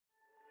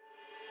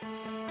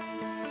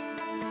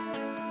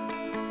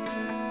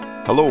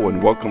Hello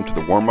and welcome to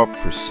the warm-up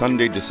for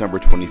Sunday, December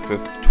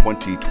 25th,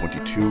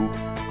 2022,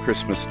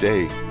 Christmas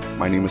Day.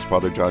 My name is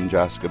Father John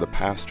Jaska, the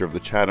pastor of the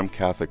Chatham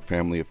Catholic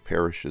Family of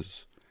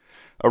Parishes.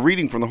 A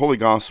reading from the Holy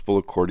Gospel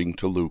according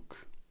to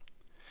Luke.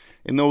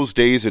 In those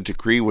days a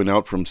decree went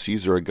out from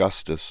Caesar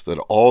Augustus that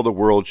all the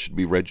world should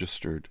be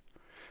registered.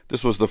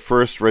 This was the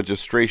first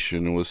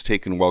registration and was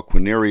taken while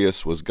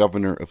Quirinius was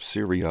governor of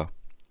Syria.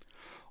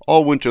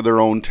 All went to their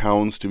own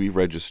towns to be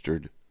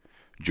registered.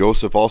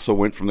 Joseph also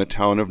went from the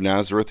town of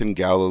Nazareth in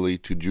Galilee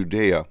to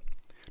Judea,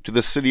 to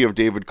the city of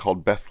David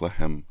called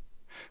Bethlehem,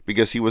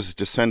 because he was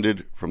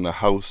descended from the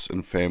house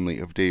and family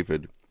of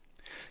David.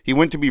 He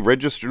went to be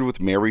registered with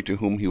Mary, to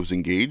whom he was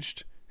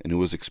engaged, and who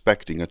was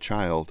expecting a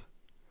child.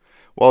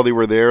 While they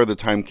were there, the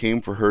time came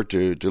for her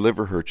to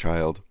deliver her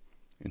child,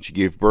 and she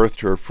gave birth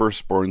to her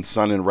firstborn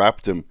son and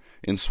wrapped him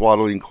in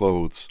swaddling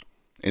clothes,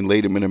 and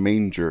laid him in a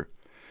manger,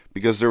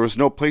 because there was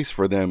no place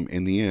for them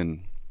in the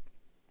inn.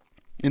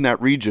 In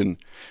that region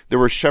there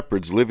were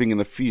shepherds living in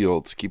the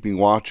fields, keeping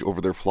watch over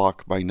their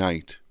flock by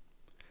night.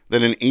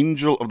 Then an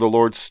angel of the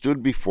Lord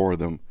stood before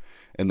them,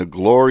 and the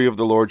glory of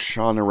the Lord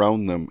shone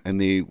around them,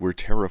 and they were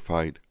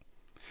terrified.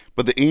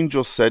 But the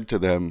angel said to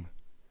them,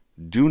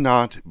 "Do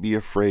not be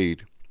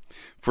afraid,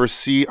 for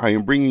see, I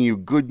am bringing you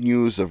good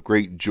news of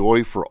great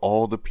joy for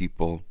all the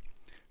people.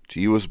 To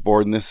you is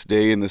born this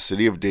day in the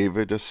city of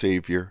David a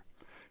Savior,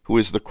 who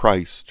is the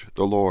Christ,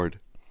 the Lord.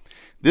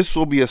 This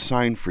will be a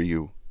sign for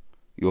you.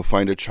 You will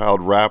find a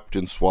child wrapped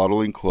in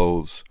swaddling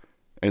clothes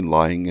and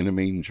lying in a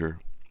manger."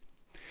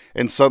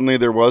 And suddenly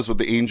there was with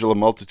the angel a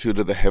multitude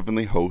of the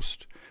heavenly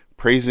host,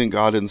 praising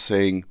God and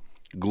saying,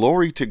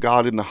 "Glory to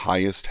God in the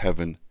highest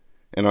heaven,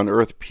 and on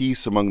earth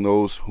peace among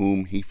those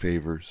whom he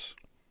favors."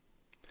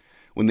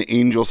 When the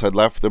angels had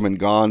left them and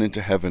gone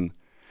into heaven,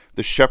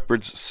 the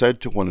shepherds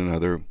said to one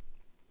another,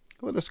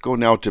 "Let us go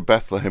now to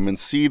Bethlehem and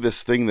see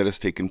this thing that has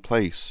taken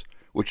place,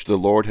 which the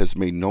Lord has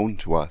made known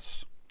to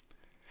us."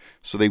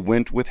 So they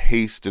went with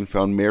haste and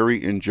found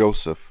Mary and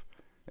Joseph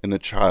and the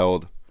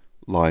child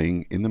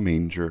lying in the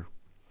manger.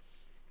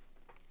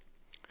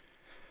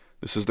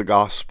 This is the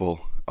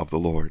gospel of the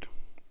Lord.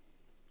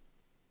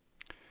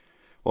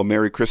 Well,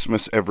 Merry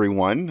Christmas,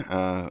 everyone.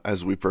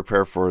 As we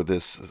prepare for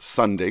this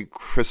Sunday,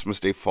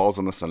 Christmas Day falls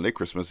on the Sunday,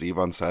 Christmas Eve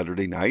on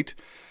Saturday night.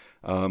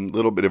 A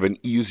little bit of an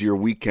easier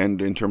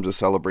weekend in terms of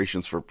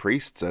celebrations for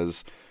priests,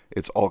 as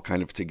it's all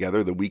kind of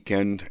together, the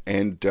weekend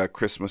and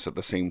Christmas at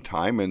the same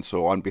time. And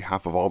so on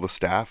behalf of all the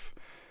staff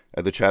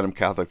at the Chatham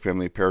Catholic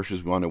Family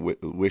Parishes, we want to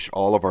wish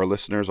all of our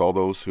listeners, all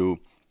those who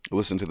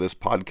listen to this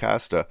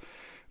podcast, a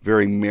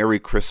very Merry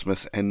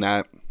Christmas, and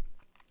that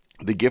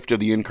the gift of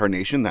the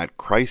Incarnation, that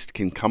Christ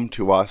can come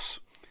to us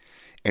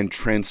and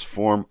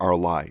transform our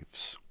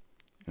lives.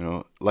 You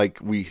know, like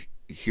we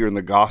hear in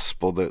the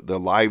gospel, the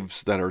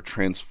lives that are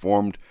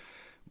transformed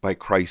by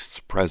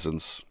Christ's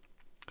presence.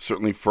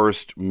 Certainly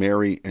first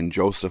Mary and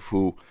Joseph,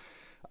 who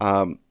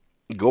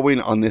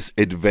going on this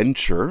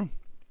adventure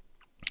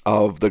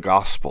of the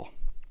gospel,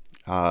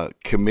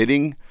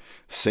 committing,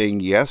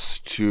 saying yes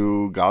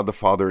to God the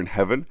Father in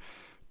heaven,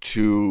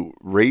 to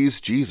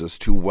raise Jesus,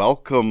 to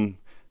welcome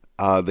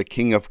the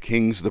King of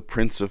Kings, the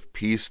Prince of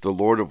Peace, the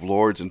Lord of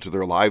Lords into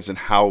their lives, and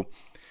how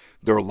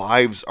their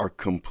lives are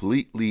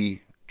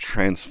completely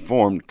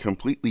transformed,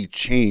 completely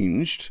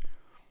changed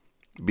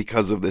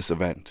because of this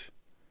event,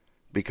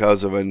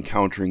 because of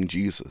encountering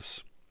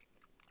Jesus.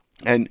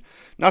 And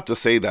not to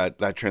say that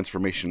that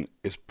transformation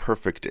is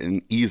perfect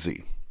and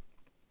easy.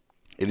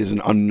 It is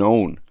an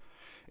unknown.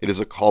 It is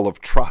a call of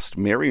trust.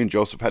 Mary and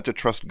Joseph had to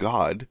trust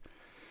God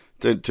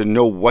to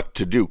know what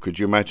to do. Could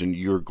you imagine?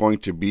 You're going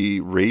to be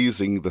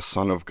raising the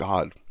Son of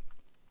God,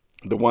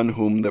 the one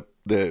whom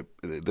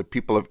the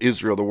people of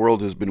Israel, the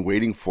world, has been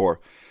waiting for,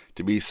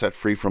 to be set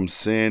free from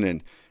sin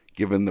and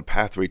given the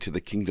pathway to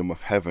the kingdom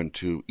of heaven,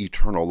 to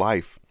eternal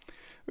life.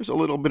 There's a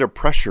little bit of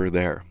pressure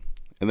there.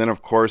 And then,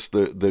 of course,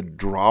 the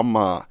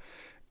drama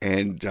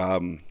and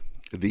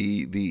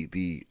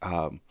the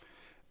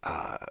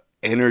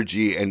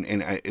energy and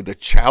the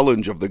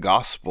challenge of the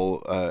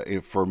gospel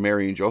for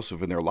Mary and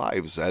Joseph in their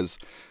lives as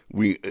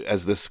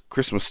this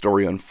Christmas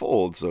story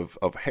unfolds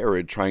of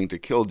Herod trying to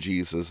kill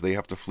Jesus. They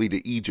have to flee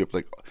to Egypt,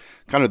 like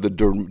kind of the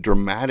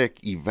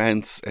dramatic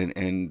events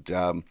and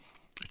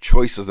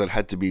choices that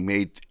had to be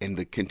made, and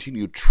the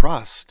continued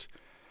trust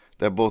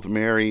that both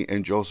Mary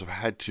and Joseph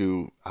had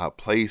to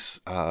place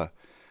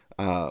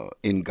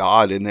in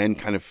God, and then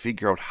kind of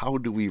figure out, how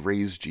do we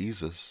raise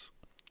Jesus?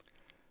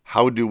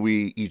 How do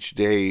we each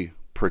day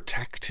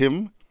protect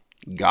him,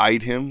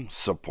 guide him,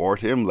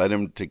 support him, let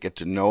him to get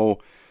to know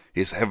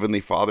his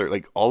heavenly Father?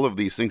 Like all of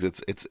these things,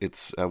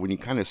 it's when you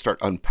kind of start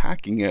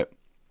unpacking it,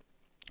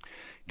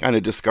 kind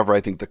of discover,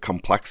 I think, the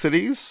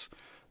complexities,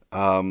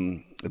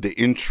 the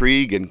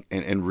intrigue,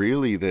 and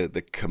really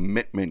the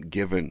commitment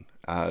given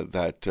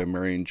that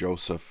Mary and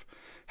Joseph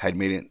had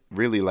made, it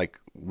really like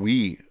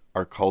we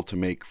are called to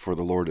make for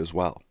the Lord as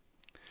well.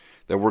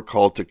 That we're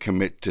called to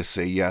commit, to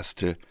say yes,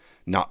 to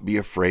not be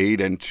afraid,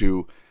 and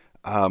to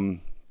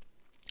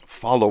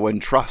follow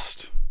and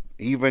trust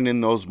even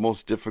in those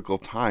most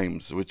difficult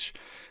times, which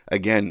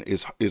again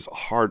is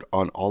hard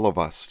on all of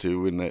us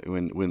too,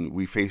 when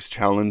we face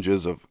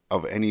challenges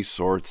of any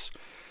sorts,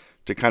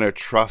 to kind of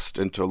trust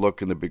and to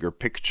look in the bigger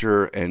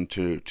picture and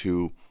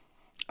to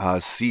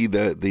see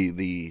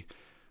the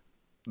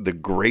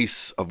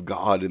grace of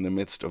God in the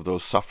midst of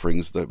those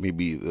sufferings, that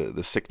maybe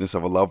the sickness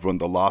of a loved one,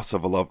 the loss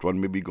of a loved one,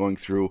 maybe going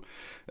through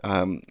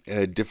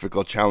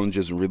difficult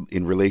challenges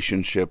in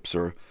relationships,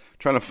 or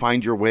trying to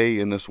find your way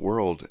in this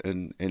world.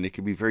 And it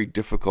can be very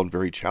difficult,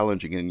 very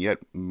challenging. And yet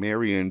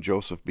Mary and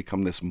Joseph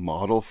become this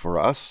model for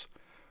us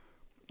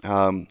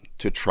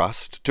to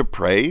trust, to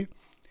pray,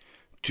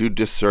 to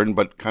discern,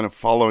 but kind of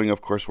following, of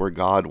course, where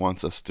God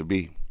wants us to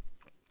be,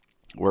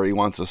 where he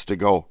wants us to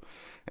go.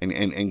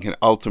 And can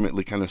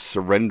ultimately kind of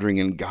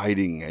surrendering and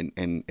guiding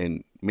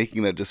and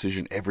making that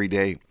decision every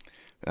day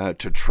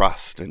to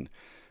trust. And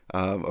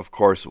of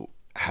course,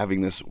 having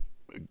this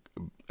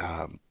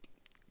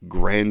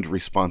grand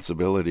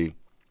responsibility.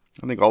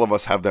 I think all of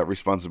us have that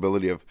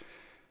responsibility of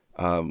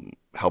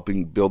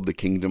helping build the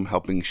kingdom,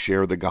 helping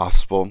share the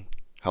gospel,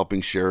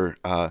 helping share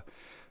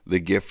the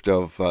gift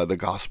of the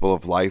gospel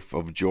of life,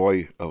 of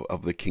joy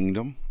of the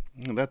kingdom.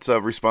 And that's a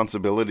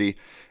responsibility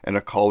and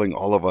a calling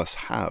all of us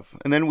have.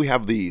 And then we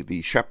have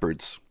the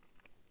shepherds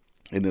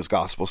in this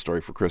gospel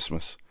story for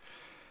Christmas.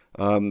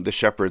 The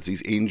shepherds,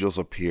 these angels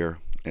appear,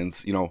 and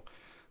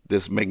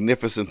this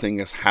magnificent thing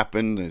has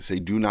happened. They say,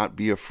 "Do not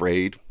be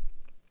afraid.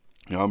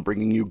 I'm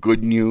bringing you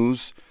good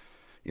news.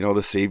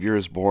 The Savior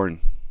is born.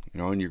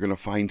 And you're going to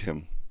find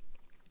him."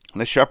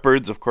 And the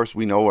shepherds, of course,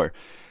 we know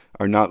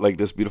are not like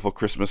this beautiful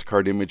Christmas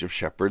card image of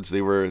shepherds.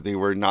 They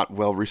were not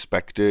well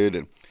respected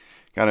and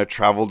kind of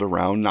traveled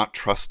around, not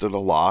trusted a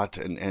lot,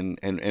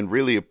 and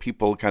really a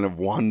people kind of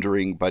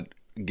wandering, but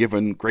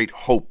given great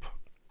hope.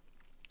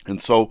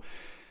 And so,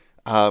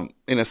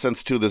 in a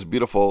sense too, this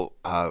beautiful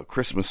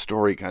Christmas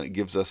story kind of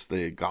gives us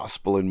the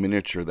gospel in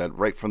miniature, that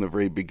right from the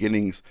very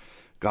beginnings,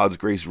 God's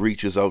grace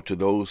reaches out to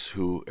those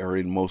who are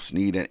in most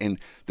need. And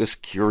this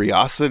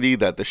curiosity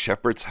that the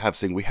shepherds have,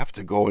 saying, we have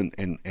to go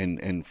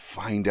and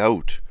find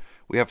out.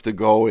 We have to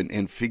go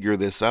and figure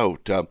this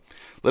out.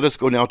 Let us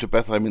go now to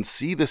Bethlehem and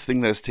see this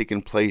thing that has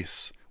taken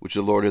place, which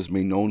the Lord has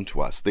made known to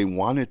us. They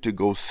wanted to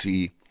go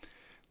see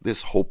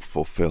this hope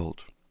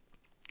fulfilled.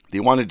 They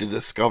wanted to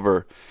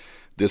discover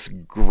this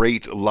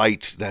great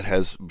light that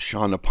has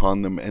shone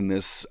upon them, and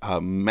this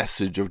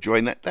message of joy.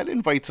 And that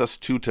invites us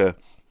too to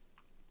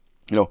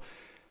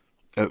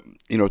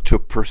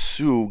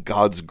pursue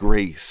God's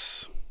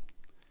grace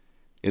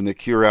in the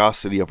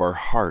curiosity of our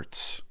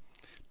hearts,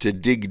 to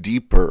dig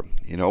deeper,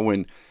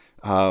 when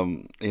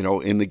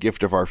in the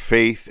gift of our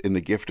faith, in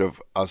the gift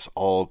of us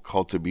all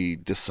called to be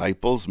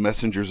disciples,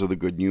 messengers of the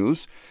good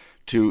news,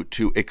 to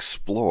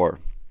explore,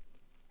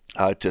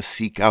 to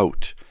seek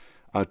out,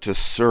 to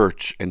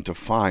search and to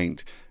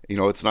find.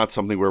 It's not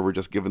something where we're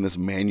just given this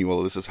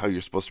manual. This is how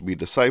you're supposed to be a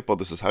disciple.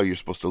 This is how you're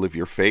supposed to live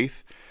your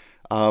faith.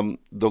 The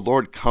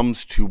Lord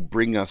comes to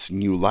bring us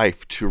new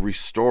life, to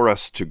restore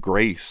us to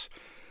grace.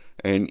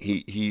 And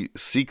he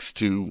seeks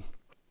to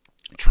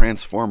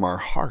transform our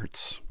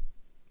hearts.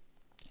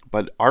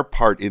 But our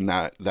part in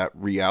that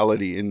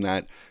reality, in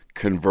that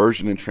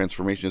conversion and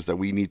transformation, is that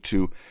we need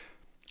to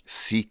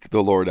seek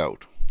the Lord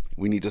out.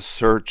 We need to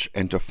search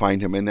and to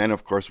find him. And then,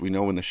 of course, we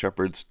know when the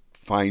shepherds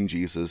find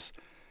Jesus,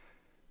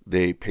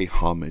 they pay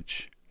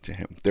homage to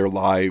him. Their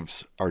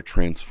lives are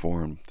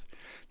transformed.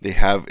 They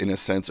have, in a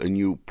sense, a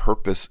new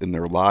purpose in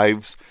their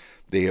lives.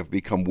 They have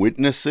become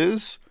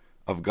witnesses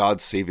of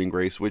God's saving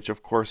grace, which,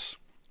 of course,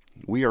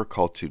 we are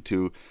called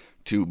to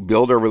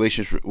build our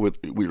relationship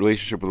with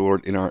the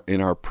Lord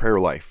in our prayer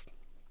life,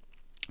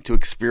 to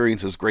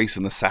experience his grace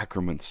in the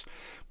sacraments,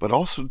 but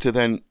also to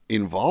then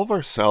involve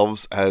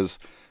ourselves as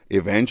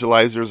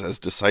evangelizers, as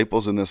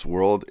disciples in this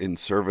world, in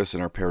service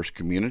in our parish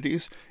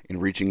communities, in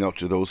reaching out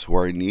to those who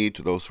are in need,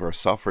 to those who are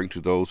suffering,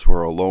 to those who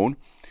are alone,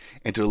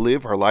 and to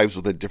live our lives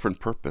with a different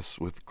purpose,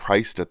 with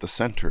Christ at the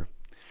center,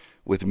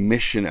 with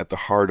mission at the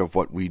heart of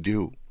what we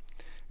do.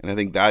 And I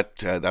think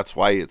that's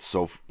why it's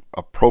so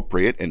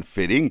appropriate and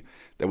fitting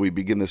that we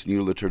begin this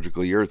new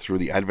liturgical year through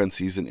the Advent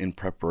season in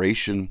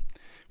preparation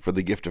for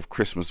the gift of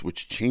Christmas,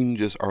 which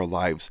changes our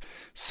lives,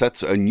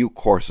 sets a new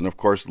course, and of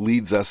course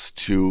leads us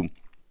to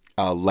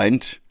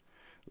Lent,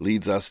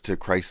 leads us to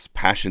Christ's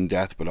passion,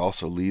 death, but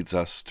also leads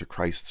us to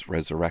Christ's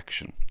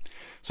resurrection.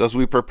 So as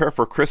we prepare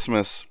for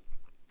Christmas,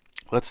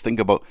 let's think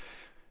about,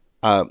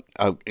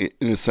 in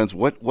a sense,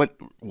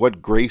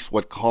 what grace,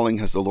 what calling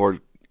has the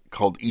Lord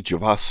called each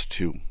of us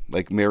to,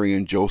 like Mary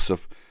and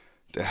Joseph,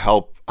 to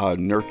help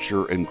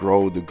nurture and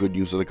grow the good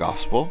news of the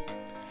gospel?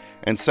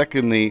 And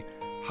secondly,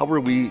 how are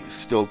we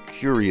still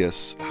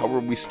curious? How are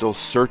we still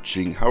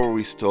searching? How are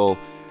we still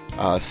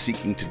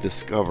seeking to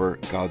discover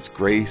God's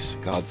grace,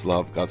 God's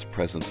love, God's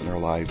presence in our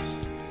lives?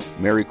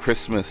 Merry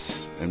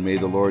Christmas, and may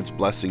the Lord's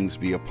blessings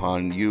be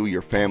upon you,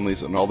 your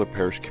families, and all the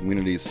parish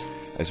communities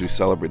as we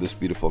celebrate this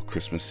beautiful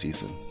Christmas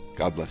season.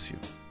 God bless you.